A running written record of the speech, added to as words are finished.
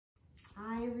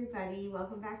everybody.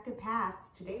 Welcome back to Paths.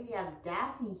 Today we have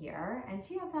Daphne here and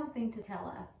she has something to tell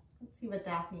us. Let's see what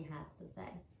Daphne has to say.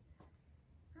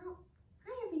 Oh,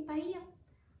 hi everybody.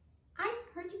 I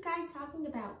heard you guys talking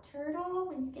about turtle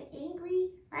when you get angry,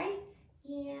 right?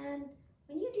 And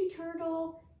when you do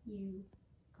turtle, you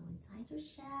go inside your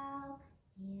shell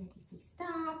and you say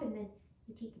stop, and then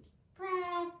you take a deep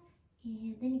breath,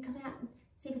 and then you come out and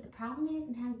say what the problem is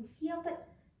and how you feel. But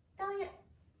Dahlia,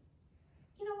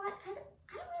 you know what? I don't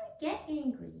really get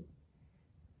angry.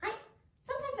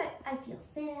 Sometimes I feel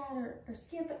sad or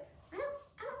scared, but I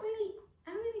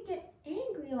don't really get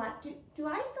angry a lot. Do I still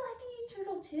have to use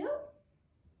turtle too?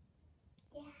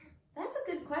 Yeah. That's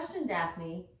a good question,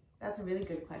 Daphne. That's a really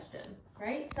good question,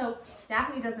 right? So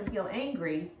Daphne doesn't feel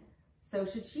angry, so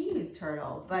should she use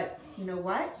turtle? But you know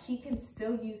what? She can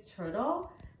still use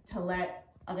turtle to let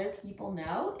other people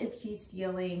know if she's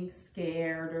feeling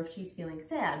scared or if she's feeling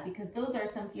sad, because those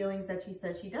are some feelings that she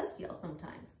says she does feel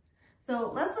sometimes.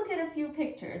 So let's look at a few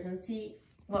pictures and see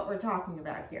what we're talking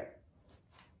about here.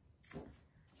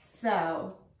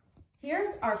 So here's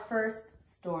our first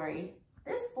story.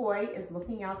 This boy is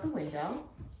looking out the window,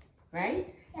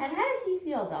 right? Yeah. And how does he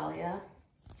feel, Dahlia?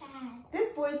 Sad.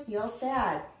 This boy feels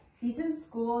sad. He's in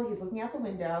school, he's looking out the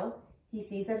window. He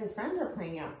sees that his friends are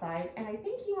playing outside, and I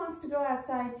think he wants to go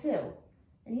outside too.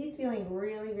 And he's feeling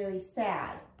really, really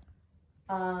sad.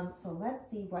 So let's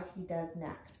see what he does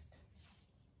next.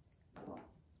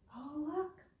 Oh,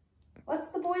 look.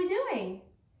 What's the boy doing?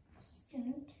 He's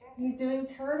doing turtle. He's doing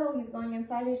turtle. He's going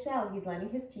inside his shell. He's letting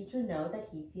his teacher know that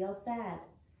he feels sad.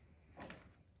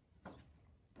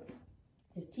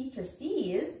 His teacher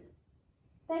sees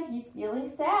that he's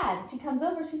feeling sad. She comes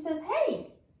over, she says,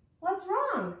 "Hey, what's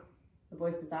wrong?" The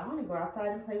boy says, "I want to go outside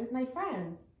and play with my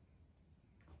friends."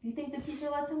 Do you think the teacher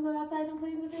lets him go outside and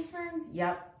play with his friends?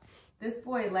 Yep. This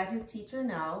boy let his teacher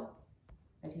know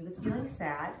that he was feeling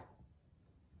sad,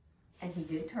 and he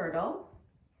did turtle,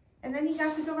 and then he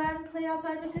got to go out and play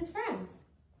outside with his friends.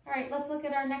 All right, let's look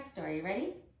at our next story.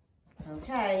 Ready?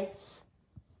 Okay.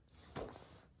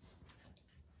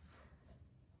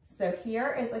 So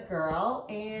here is a girl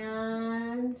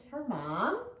and her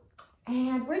mom.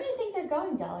 And where do you think they're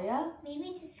going, Dahlia?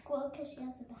 Maybe to school because she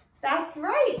has a backpack. That's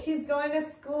right. She's going to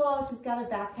school. She's got a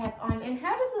backpack on. And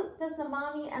how does the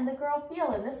mommy and the girl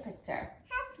feel in this picture?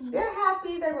 Happy. They're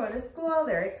happy. They're going to school.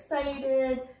 They're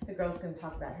excited. The girl's going to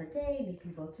talk about her day.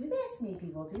 Maybe we'll do this.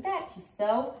 Maybe we'll do that. She's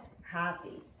so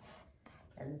happy.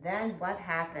 And then what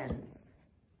happens?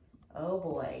 Oh,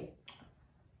 boy.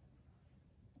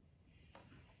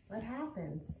 What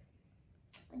happens?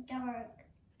 A dog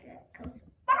goes.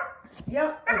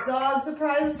 Yep, a dog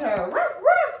surprises her. Ruff,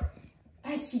 ruff.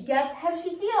 And how does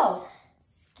she feel?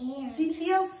 Scared. She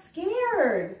feels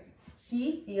scared.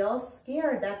 She feels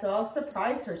scared. That dog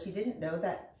surprised her. She didn't know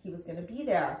that he was going to be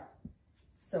there.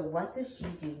 So what does she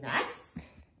do next?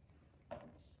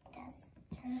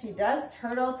 She does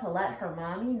turtle to let her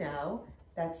mommy know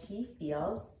that she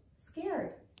feels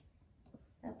scared.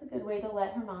 That's a good way to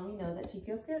let her mommy know that she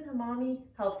feels scared. Her mommy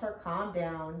helps her calm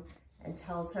down and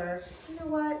tells her, you know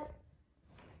what?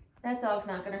 That dog's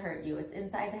not going to hurt you. It's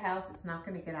inside the house. It's not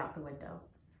going to get out the window.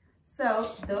 So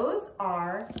those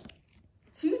are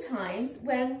 2 times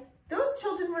when those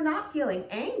children were not feeling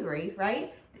angry,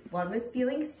 right? One was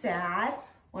feeling sad,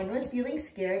 one was feeling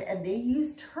scared, and they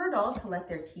used turtle to let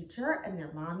their teacher and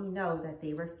their mommy know that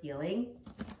they were feeling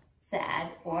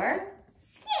sad or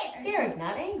scared,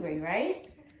 not angry, right?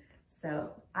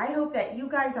 So I hope that you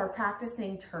guys are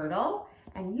practicing turtle,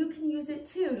 and you can use it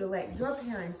too to let your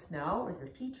parents know or your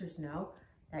teachers know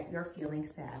that you're feeling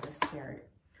sad or scared.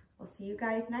 We'll see you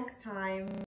guys next time.